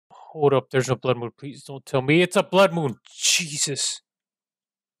Hold up, there's no blood moon. Please don't tell me it's a blood moon. Jesus.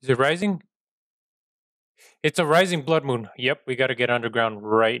 Is it rising? It's a rising blood moon. Yep, we gotta get underground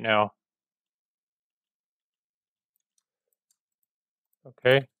right now.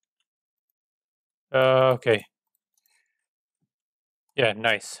 Okay. Okay. Yeah,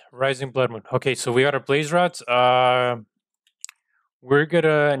 nice. Rising blood moon. Okay, so we got our blaze rods. We're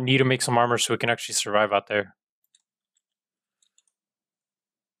gonna need to make some armor so we can actually survive out there.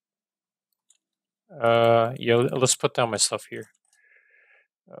 Yeah, let's put down my stuff here.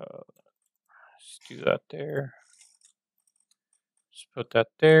 Let's do that there. Let's put that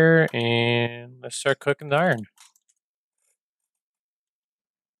there, and let's start cooking the iron.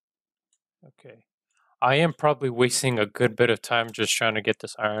 Okay. I am probably wasting a good bit of time just trying to get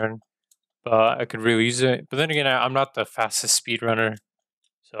this iron, but I could really use it. But then again, I'm not the fastest speedrunner,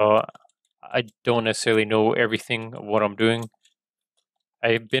 so I don't necessarily know everything of what I'm doing.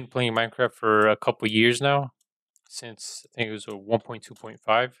 I've been playing Minecraft for a couple years now, since I think it was a 1.2.5.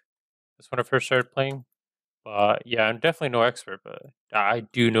 That's when I first started playing. But yeah, I'm definitely no expert, but I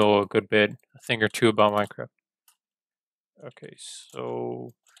do know a good bit, a thing or two about Minecraft. Okay,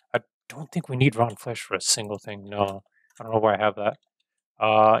 so I don't think we need rotten flesh for a single thing. No, I don't know why I have that.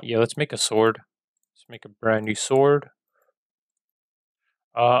 Yeah, let's make a sword. Let's make a brand new sword.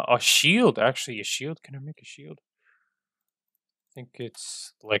 A shield, actually, a shield. Can I make a shield? I think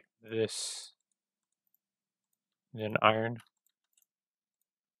it's like this. And then iron.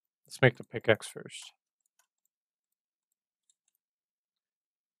 Let's make the pickaxe first.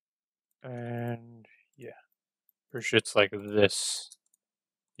 And yeah, pretty sure it's like this.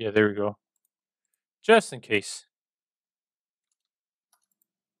 Yeah, there we go. Just in case.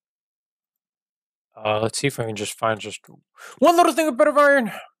 Let's see if I can just find just one little thing, a bit of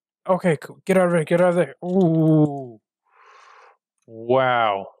iron. Okay, cool. Get out of there. Get out of there. Ooh.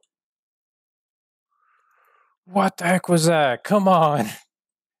 Wow. What the heck was that? Come on.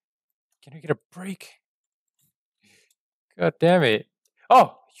 Can I get a break? God damn it.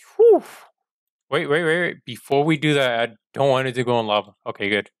 Oh, whew. Wait. Before we do that, I don't want it to go in lava. Okay,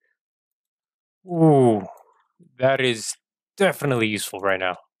 good. Ooh. That is definitely useful right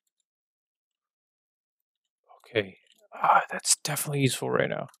now. Okay. That's definitely useful right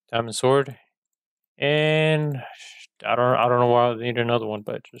now. Diamond sword. And I don't know why I need another one,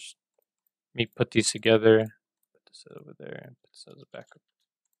 but just me put these together. Put this over there and put this as a backup.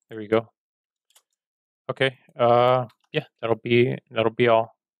 There we go. Okay. Yeah, that'll be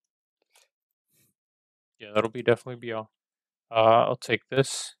all. Yeah, that'll definitely be all. I'll take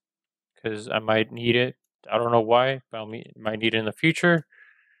this because I might need it. I don't know why, but might need it in the future.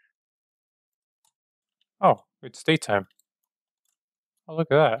 Oh, it's daytime. Oh,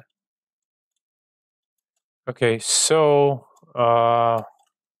 look at that. Okay, so I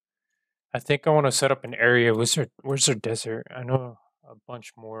think I want to set up an area. Where's there desert? I know a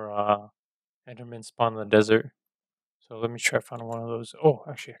bunch more Endermen spawn in the desert. So let me try finding one of those. Oh,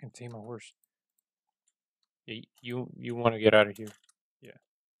 actually, I can tame my horse. Yeah, you want to get out of here? Yeah,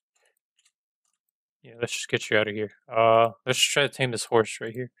 yeah. Let's just get you out of here. Let's just try to tame this horse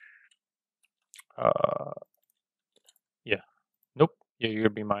right here. Uh, yeah. Nope. Yeah, you're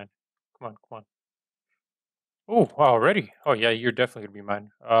gonna be mine. Come on. Oh, wow, already. Oh yeah, you're definitely gonna be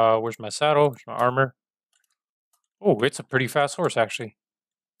mine. Where's my saddle? Where's my armor? Oh, it's a pretty fast horse actually.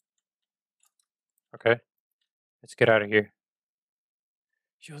 Okay, let's get out of here.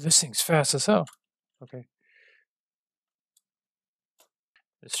 Yo, this thing's fast as hell. Okay.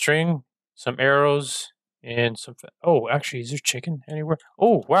 The string, some arrows, and some. Oh, actually, is there chicken anywhere?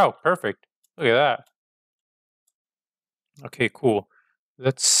 Oh, wow, perfect. Look at that. Okay, cool.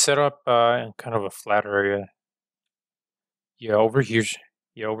 Let's set up in kind of a flat area. Yeah, over here's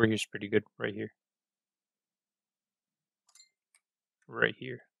pretty good. Right here. Right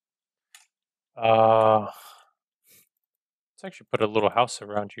here. Let's actually put a little house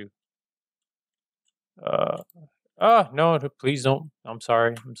around you. No, please don't. I'm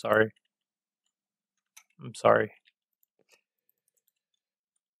sorry. I'm sorry. I'm sorry.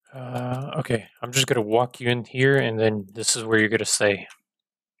 Okay. I'm just gonna walk you in here, and then this is where you're gonna stay.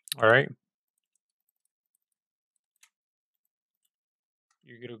 All right.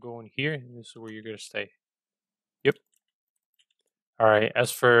 You're gonna go in here, and this is where you're gonna stay. Yep. All right.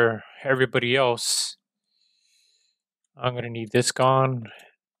 As for everybody else, I'm gonna need this gone.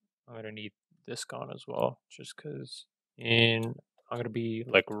 I'm gonna need this gone as well, just cause. And I'm gonna be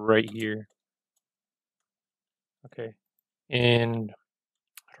like right here. Okay. And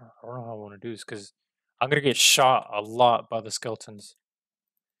I don't know how I want to do this because I'm gonna get shot a lot by the skeletons.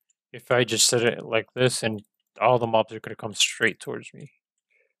 If I just set it like this, and all the mobs are gonna come straight towards me.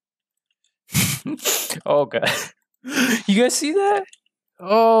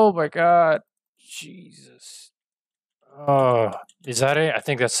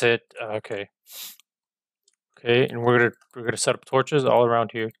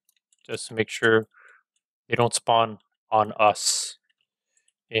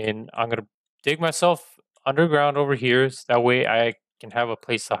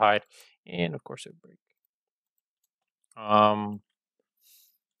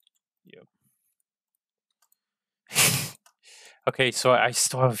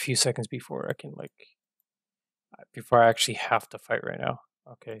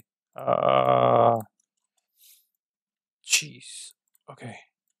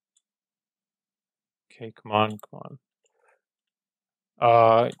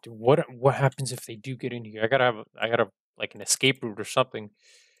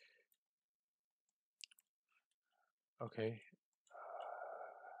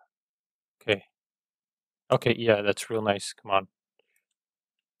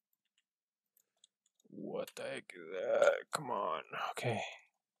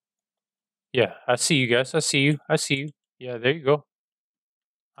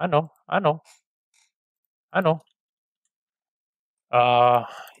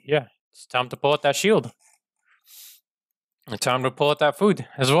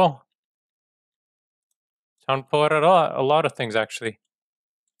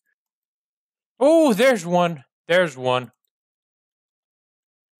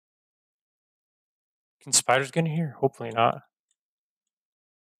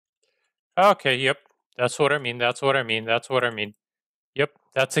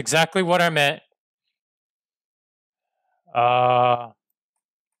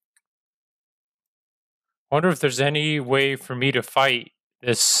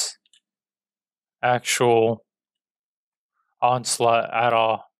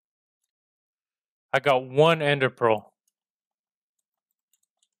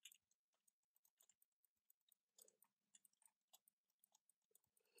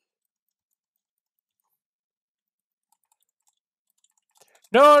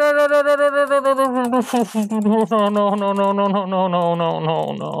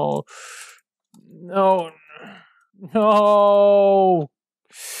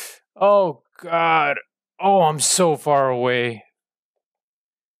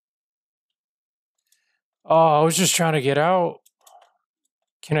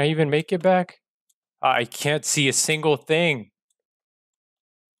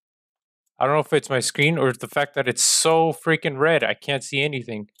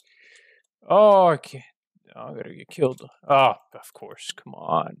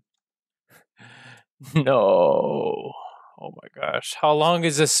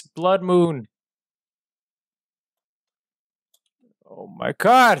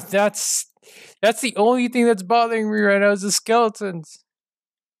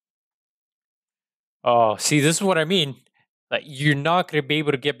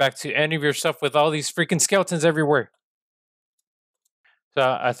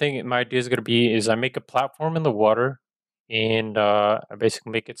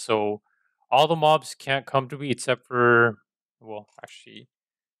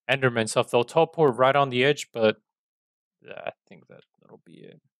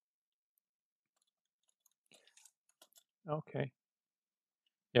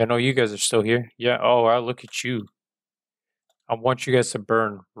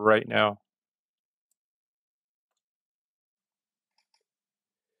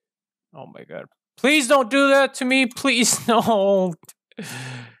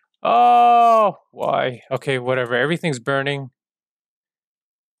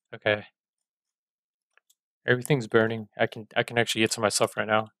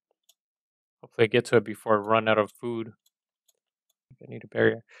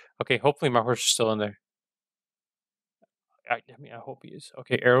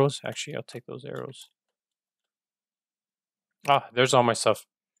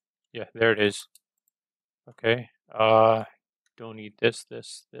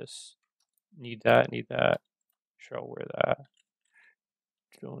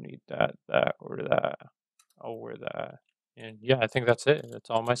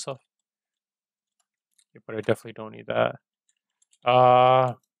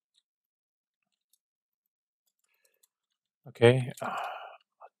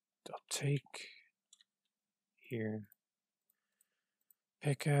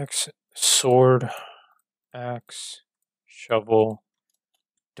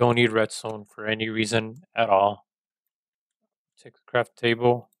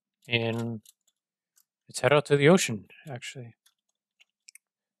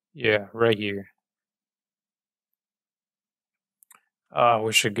 Yeah, right here. I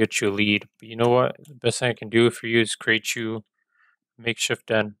wish I could get you a lead, but you know what? The best thing I can do for you is create you a makeshift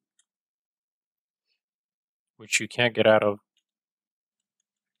den, which you can't get out of.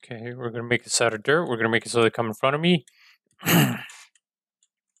 Okay, we're gonna make this out of dirt. We're gonna make it so they come in front of me.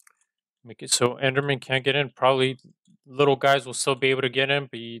 Make it so Enderman can't get in. Probably little guys will still be able to get in,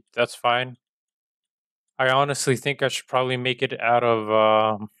 but that's fine. I honestly think I should probably make it out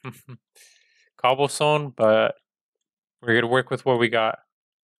of cobblestone, but we're gonna work with what we got.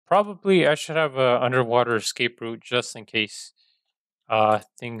 Probably I should have a underwater escape route just in case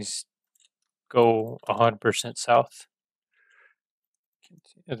things go 100% south.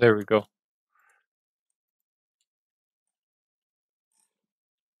 There we go.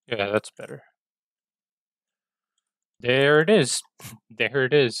 Yeah, that's better. There it is. There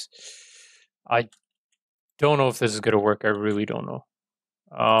it is. I don't know if this is gonna work. I really don't know.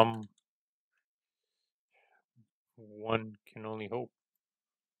 Um, one can only hope.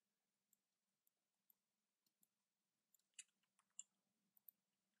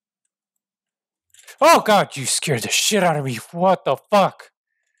 Oh God, you scared the shit out of me. What the fuck?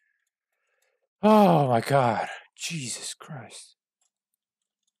 Oh my God. Jesus Christ.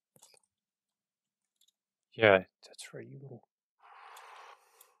 Yeah, that's right. You little.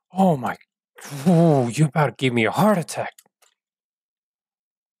 Oh my. Ooh, you about to give me a heart attack.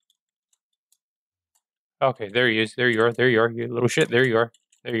 Okay, there he is. There you are. There you are. You little shit. There you are.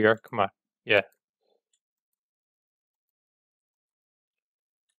 There you are. Come on. Yeah.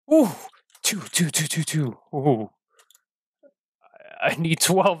 Ooh, two. Ooh, I need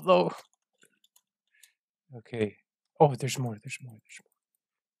 12 though. Okay. Oh, there's more. There's more. There's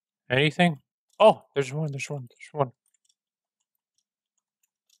more. Anything? Oh, there's one. There's one. There's one.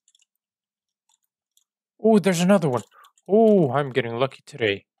 Oh, there's another one. Oh, I'm getting lucky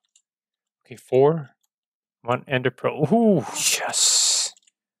today. Okay, 4. One Ender Pearl. Ooh, yes.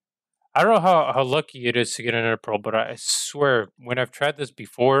 I don't know how lucky it is to get an Ender Pearl, but I swear, when I've tried this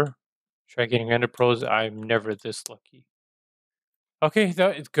before, try getting Ender Pearls, I'm never this lucky. Okay,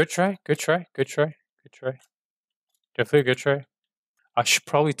 good try. Good try. Good try. Good try. Definitely a good try. I should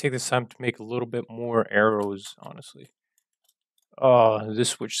probably take this time to make a little bit more arrows, honestly. Oh, this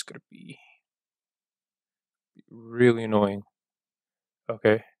switch is gonna be really annoying.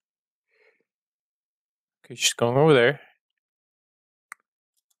 Okay. Okay, she's going over there.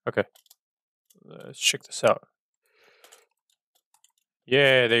 Okay. Let's check this out.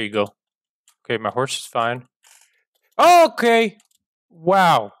 Yeah, there you go. Okay, my horse is fine. Okay.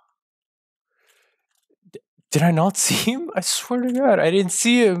 Wow. Did I not see him? I swear to God, I didn't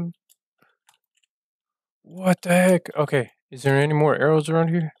see him. What the heck? Okay, is there any more arrows around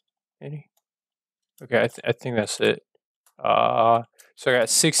here? Any? Okay, I think that's it. So I got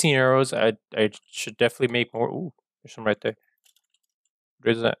 16 arrows. I should definitely make more. Ooh, there's some right there.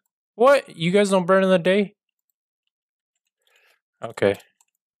 What is that? What? You guys don't burn in the day? Okay.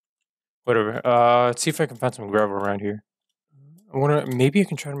 Whatever. Let's see if I can find some gravel around here. I wonder, maybe I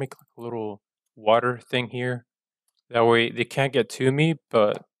can try to make like a little water thing here. That way they can't get to me,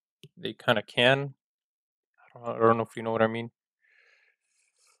 but they kind of can. I don't know if you know what I mean.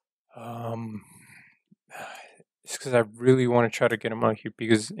 Um, it's because I really want to try to get them out here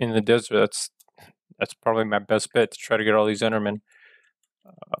because in the desert, that's probably my best bet to try to get all these Endermen.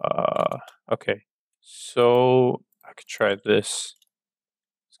 Okay, so I could try this.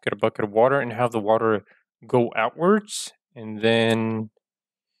 Let's get a bucket of water and have the water go outwards, and then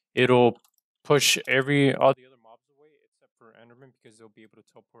it'll push all the other mobs away except for Enderman because they'll be able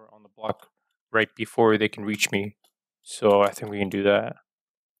to teleport on the block right before they can reach me. So I think we can do that.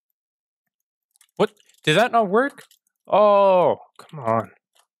 What? Did that not work? Oh, come on.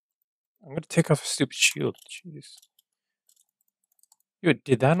 I'm gonna take off a stupid shield. Jeez. Dude,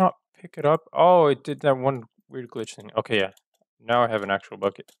 did that not pick it up? Oh, it did that one weird glitch thing. Okay, yeah. Now I have an actual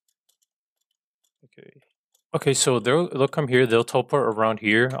bucket. Okay. Okay, so they'll come here. They'll teleport around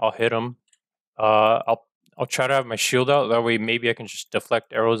here. I'll hit them. Uh, I'll I'll try to have my shield out. That way, maybe I can just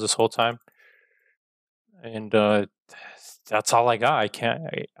deflect arrows this whole time. And that's all I got.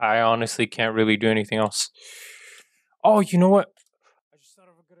 I honestly can't really do anything else. Oh, you know what? I just thought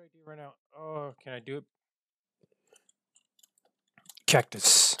of a good idea right now. Oh, can I do it?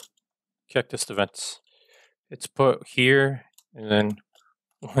 Cactus. Cactus events. It's put here and then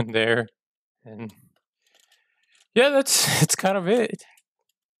one there, and yeah, that's kind of it.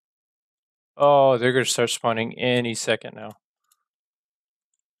 Oh, they're gonna start spawning any second now.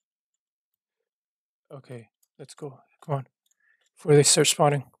 Okay, let's go. Come on, before they start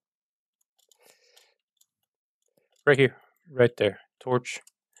spawning. Right here, right there. Torch.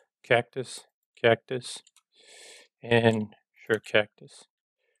 Cactus, cactus, and sure, cactus.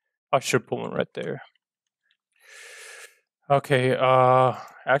 I should put one right there. Okay,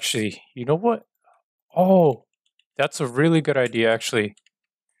 actually, you know what? Oh, that's a really good idea, actually.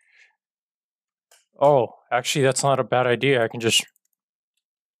 Oh, actually, that's not a bad idea. I can just.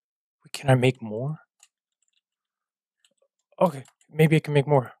 Can I make more? Okay, maybe I can make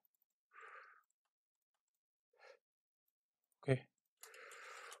more. Okay.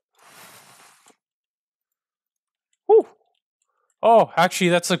 Whew. Oh, actually,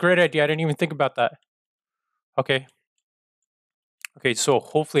 that's a great idea. I didn't even think about that. Okay. Okay, so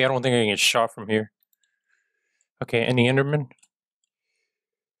hopefully I don't think I can get shot from here. Okay, any Enderman?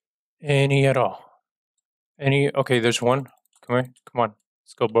 Any at all? Any? Okay, there's one. Come here. Come on.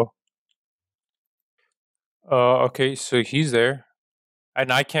 Let's go, bro. Okay, so he's there.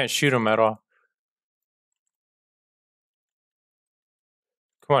 And I can't shoot him at all.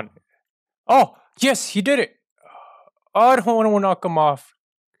 Come on. Oh, yes, he did it. Oh, I don't want to knock him off.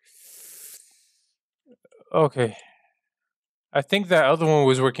 Okay. I think that other one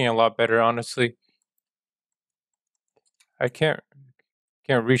was working a lot better, honestly. I can't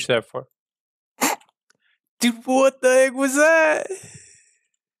reach that far. Dude, what the heck was that?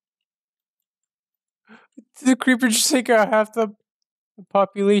 The creeper just take out half the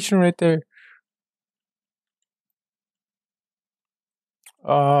population right there.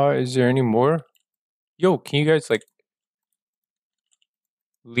 Is there any more? Yo, can you guys like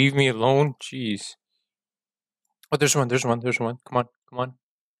leave me alone? Jeez. Oh, there's one. Come on.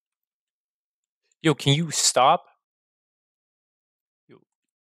 Yo, can you stop? Yo,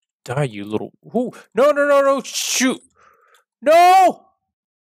 die, you little. Who? No! Shoot! No!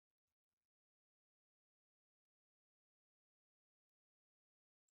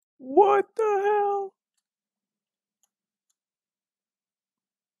 What the hell?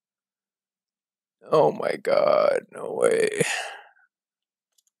 Oh my god! No way!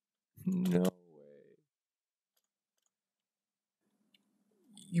 No way!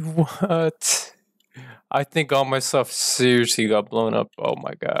 You what? I think all my stuff seriously got blown up. Oh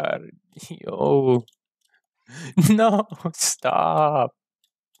my god! Yo! No! Stop!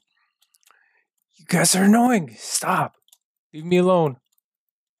 You guys are annoying. Stop! Leave me alone.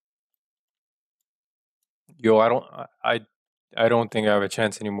 Yo, I don't think I have a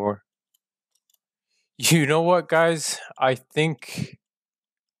chance anymore. You know what, guys? I think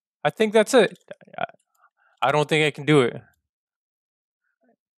that's it. I don't think I can do it.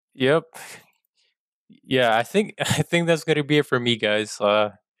 Yep. Yeah, I think that's gonna be it for me, guys.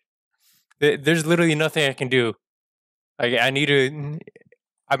 There's literally nothing I can do. I need to.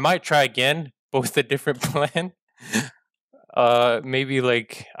 I might try again, but with a different plan. Maybe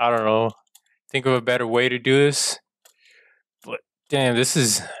like I don't know. Think of a better way to do this. But damn, this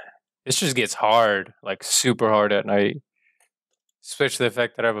just gets hard, like super hard at night. Especially the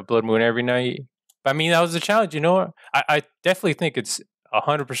fact that I have a blood moon every night. I mean, that was a challenge. You know what? I definitely think it's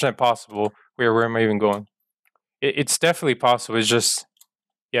 100% possible. Where am I even going? It's definitely possible. It's just,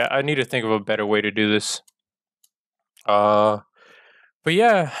 yeah, I need to think of a better way to do this. Uh, but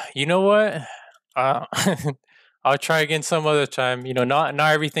yeah, you know what? Uh, I'll try again some other time. You know, not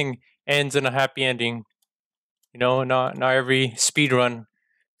everything ends in a happy ending. You know, not every speed run.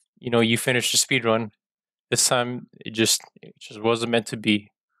 You know, you finish the speed run. This time, it just wasn't meant to be.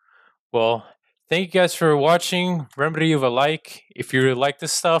 Well, thank you guys for watching. Remember to leave a like if you really like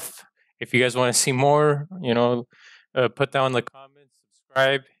this stuff. If you guys want to see more, you know, put down in the comments,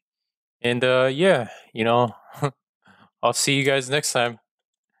 subscribe, and yeah, you know, I'll see you guys next time.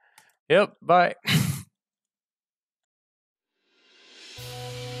 Yep, bye.